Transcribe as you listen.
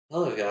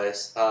Hello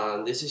guys,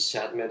 this is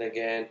Chatman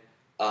again.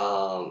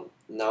 Now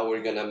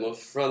we're gonna move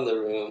from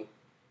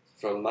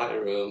my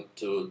room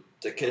to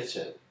the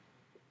kitchen.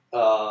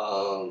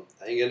 I'm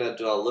gonna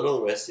do a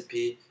little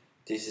recipe.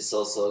 This is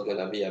also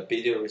gonna be a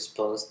video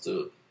response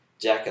to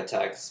Jack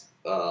Attack's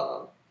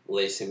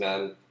Lazy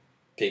Man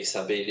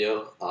pizza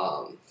video.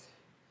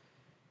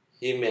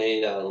 He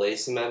made a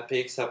Lazy Man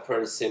pizza,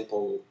 pretty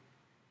simple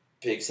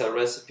pizza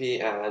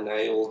recipe, and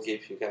I will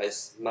give you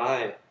guys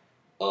my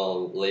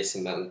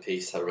lazy man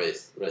pizza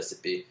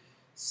recipe.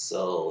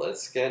 So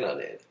let's get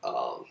on it.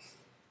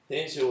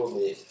 Things you will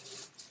need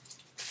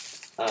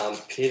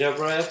pita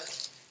bread.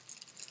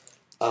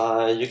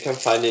 You can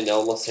find it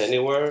almost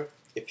anywhere.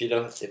 If you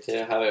don't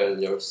have it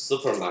in your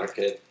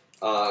supermarket,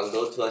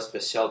 go to a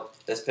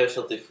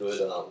specialty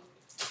food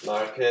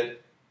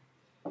market.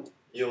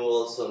 You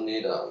will also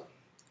need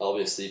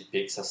obviously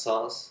pizza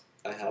sauce.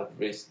 I have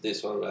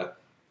this one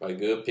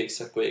Ragu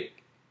Pizza Quick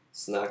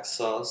snack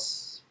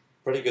sauce.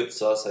 Pretty good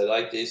sauce. I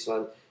like this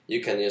one.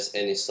 You can use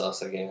any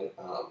sauce again.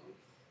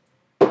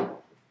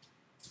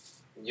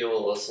 You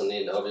will also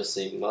need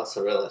obviously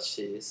mozzarella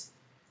cheese,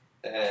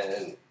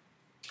 and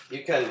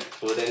you can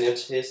put any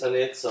cheese on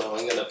it. So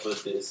I'm gonna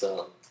put this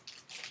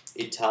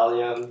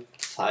Italian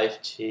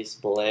 5 cheese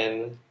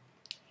blend.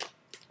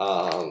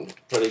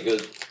 Pretty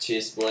good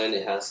cheese blend.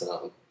 It has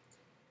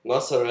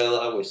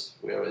mozzarella, which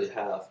we already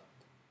have,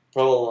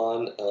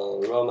 provolone,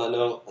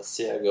 romano,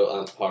 asiago,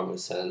 and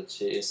parmesan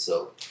cheese.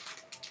 So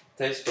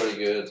tastes pretty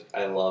good.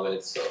 I love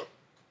it. So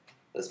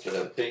let's put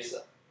on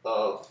pizza.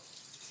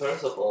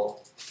 First of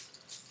all,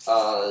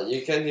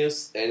 you can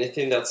use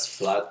anything that's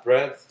flat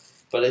bread,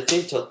 but I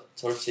think pita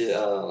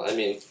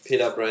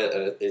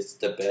bread is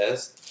the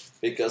best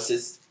because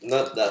it's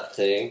not that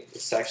thin.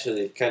 It's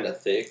actually kind of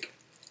thick,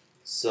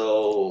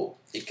 so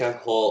it can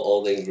hold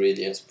all the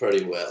ingredients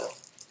pretty well.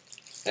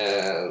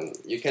 And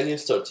you can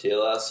use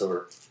tortillas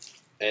or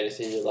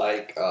anything you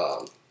like,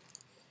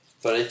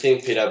 but I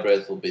think pita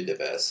bread will be the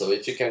best. So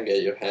if you can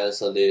get your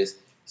hands on this,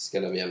 it's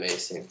gonna be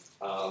amazing.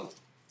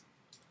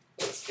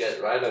 Let's get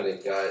right on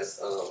it,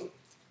 guys.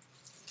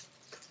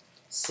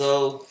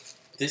 So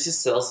this is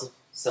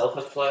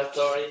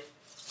self-explanatory.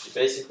 You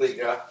basically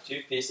grab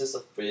 2 pieces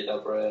of pita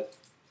bread,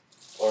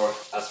 or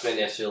as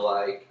many as you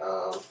like,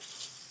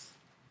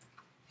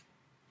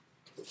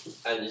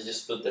 and you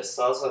just put the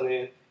sauce on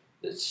it,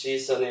 the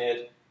cheese on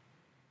it,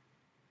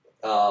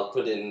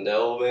 put it in the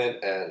oven,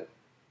 and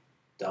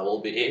that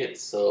will be it.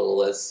 So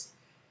let's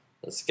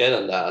get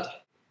on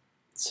that.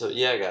 So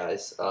yeah,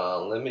 guys,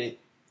 let me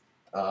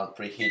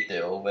preheat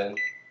the oven.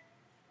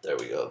 There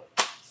we go.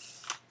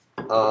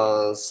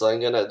 So I'm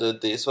gonna do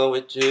this one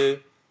with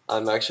you.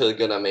 I'm actually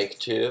gonna make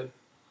 2,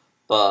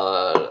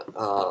 but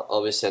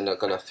obviously I'm not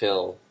gonna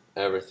film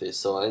everything.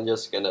 So I'm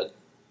just gonna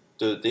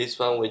do this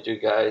one with you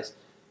guys,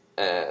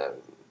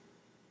 and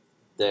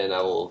then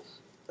I will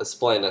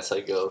explain as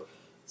I go.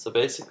 So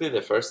basically,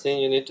 the first thing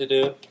you need to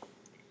do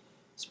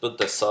is put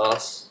the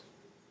sauce.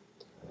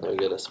 I'll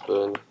get a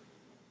spoon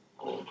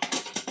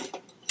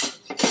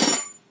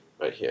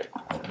right here.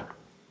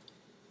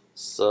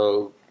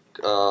 So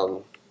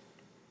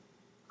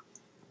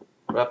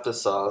wrap the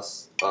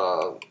sauce,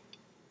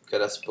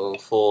 get a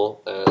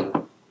spoonful,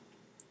 and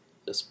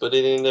just put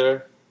it in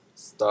there.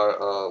 Start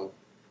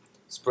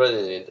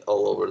spreading it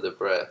all over the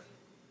bread.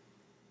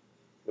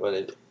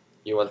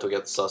 You want to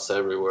get sauce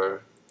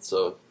everywhere.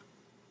 So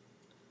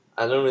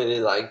I don't really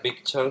like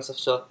big chunks of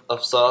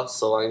sauce,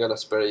 so I'm gonna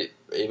spread it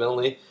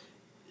evenly.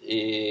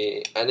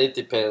 And it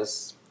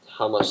depends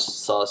how much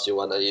sauce you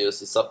wanna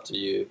use. It's up to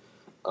you.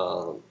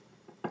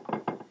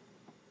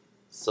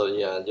 So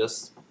yeah,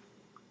 just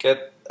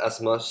get as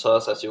much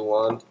sauce as you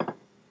want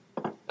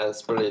and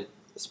spread it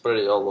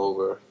all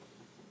over.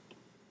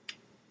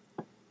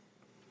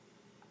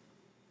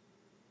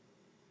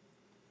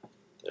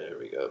 There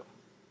we go.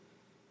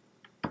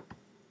 A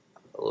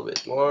little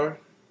bit more.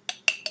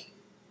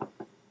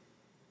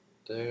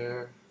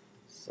 There.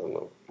 A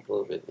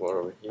little bit more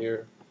over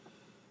here.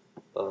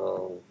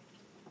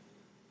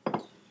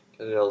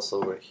 Get it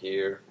also over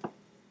here.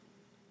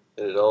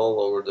 Get it all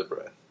over the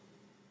bread.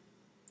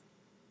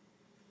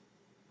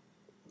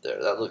 There,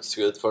 that looks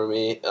good for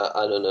me.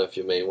 I don't know if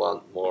you may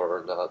want more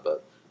or not,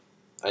 but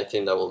I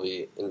think that will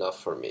be enough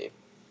for me.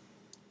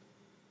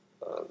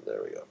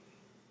 There we go.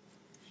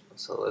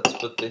 So let's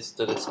put this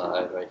to the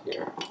side right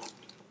here.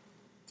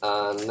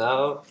 And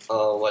now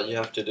what you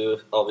have to do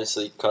is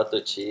obviously cut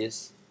the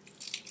cheese.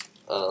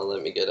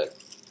 Let me get a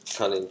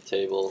cutting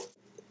table.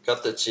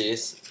 Cut the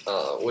cheese,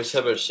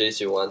 whichever cheese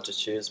you want to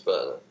choose,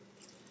 but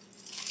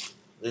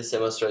this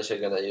demonstration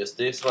I'm gonna use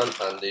this one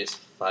and this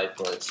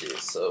 5-point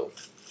cheese. So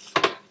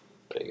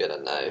I get a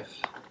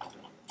knife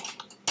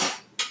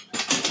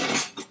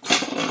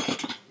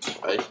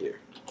right here.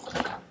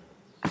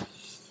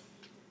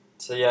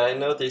 So yeah, I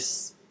know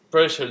this.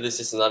 Pretty sure this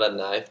is not a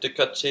knife to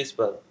cut cheese,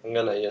 but I'm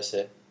gonna use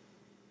it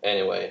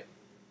anyway.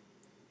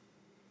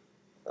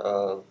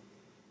 So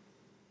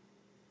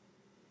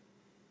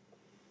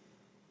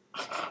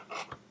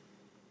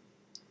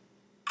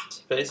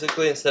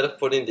basically, instead of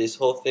putting this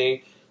whole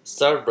thing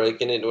start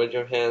breaking it with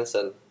your hands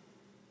and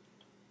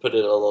put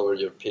it all over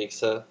your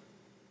pizza.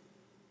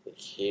 Like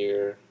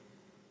here,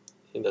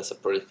 I think that's a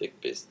pretty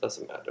thick piece,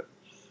 doesn't matter.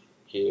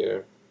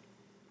 Here.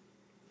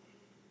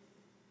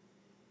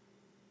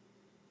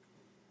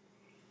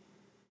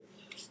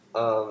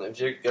 If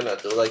you're gonna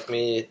do like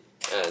me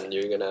and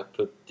you're gonna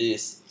put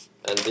this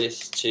and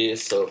this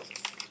cheese, so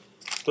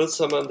put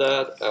some on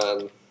that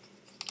and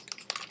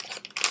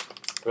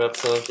grab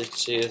some of the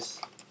cheese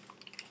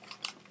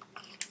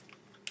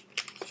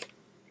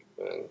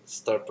and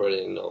start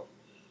putting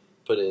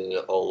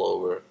it all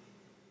over.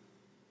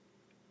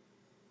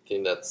 I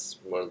think that's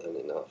more than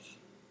enough.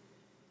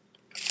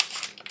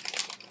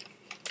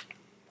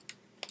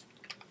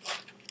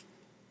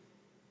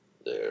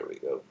 There we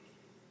go.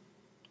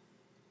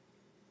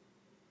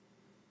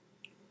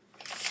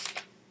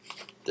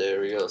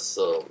 There we go.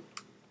 So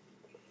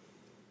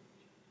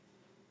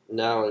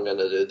now I'm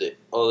gonna do the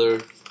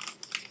other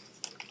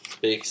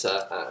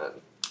pizza,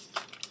 and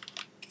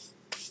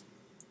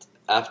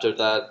after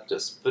that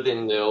just put it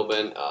in the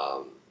oven.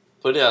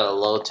 Put it at a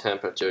low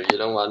temperature. You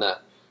don't want a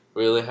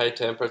really high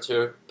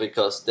temperature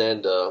because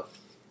then the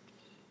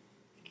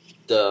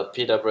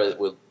pita bread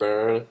will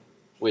burn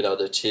without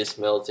the cheese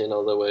melting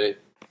all the way.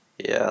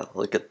 Yeah,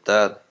 look at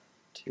that.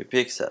 Two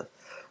pizza.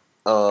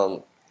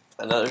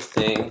 Another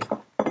thing.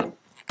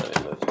 Let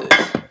me move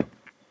this.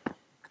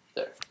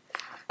 There.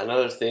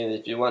 Another thing,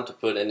 if you want to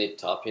put any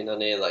topping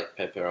on it, like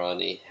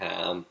pepperoni,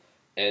 ham,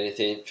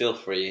 anything, feel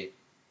free.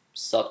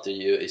 It's up to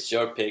you. It's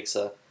your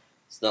pizza.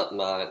 It's not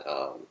mine.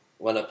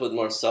 When I put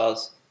more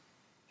sauce,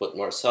 put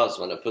more sauce.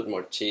 When I put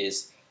more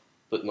cheese,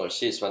 put more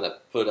cheese. When I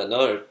put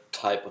another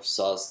type of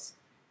sauce,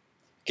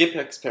 keep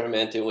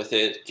experimenting with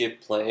it.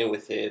 Keep playing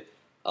with it.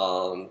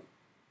 And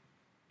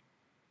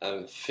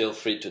feel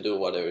free to do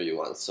whatever you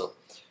want. So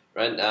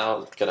right now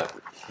I'm gonna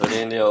put it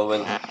in the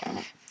oven.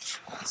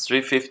 It's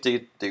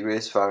 350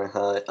 degrees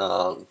Fahrenheit,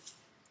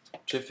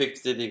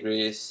 350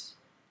 degrees.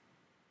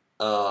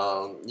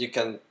 You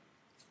can,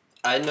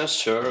 I'm not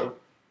sure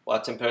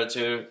what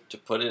temperature to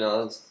put it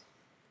on,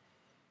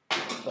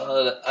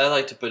 but I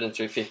like to put in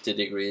 350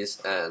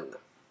 degrees and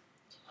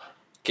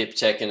keep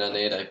checking on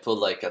it. I put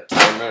like a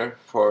timer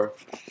for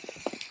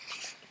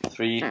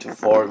 3 to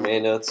 4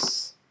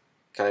 minutes,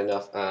 kind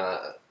of,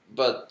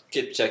 but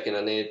keep checking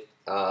on it.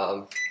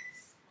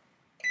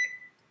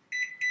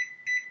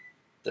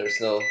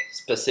 There's no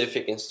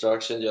specific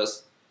instruction,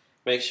 just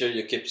make sure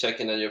you keep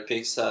checking on your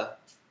pizza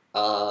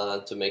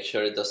to make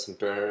sure it doesn't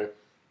burn.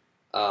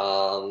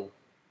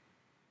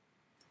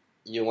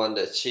 You want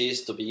the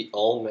cheese to be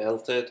all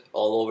melted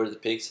all over the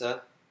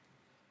pizza,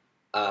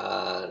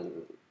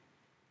 and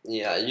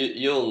yeah,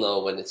 you'll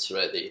know when it's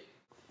ready.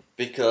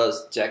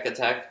 Because Jack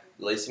Attack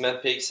Lazy Man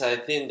pizza, I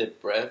think the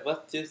bread was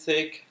too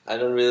thick. I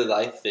don't really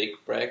like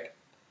thick bread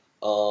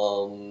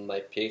on my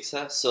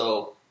pizza,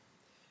 so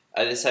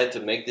I decided to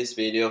make this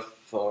video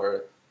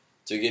to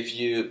give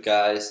you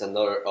guys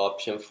another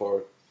option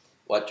for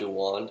what you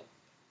want.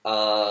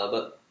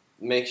 But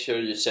make sure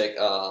you check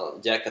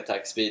Jack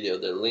Attack's video.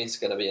 The link's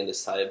gonna be in the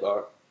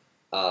sidebar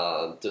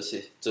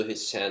to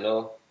his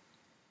channel,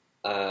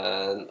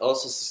 and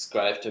also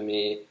subscribe to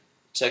me.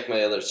 Check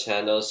my other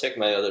channels. Check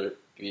my other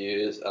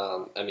views.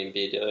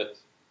 Videos.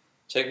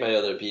 Check my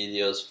other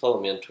videos. Follow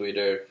me on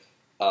Twitter,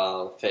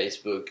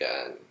 Facebook,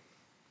 and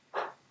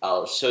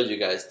I'll show you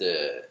guys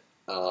the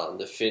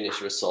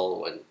finished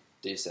result when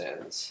this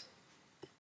ends.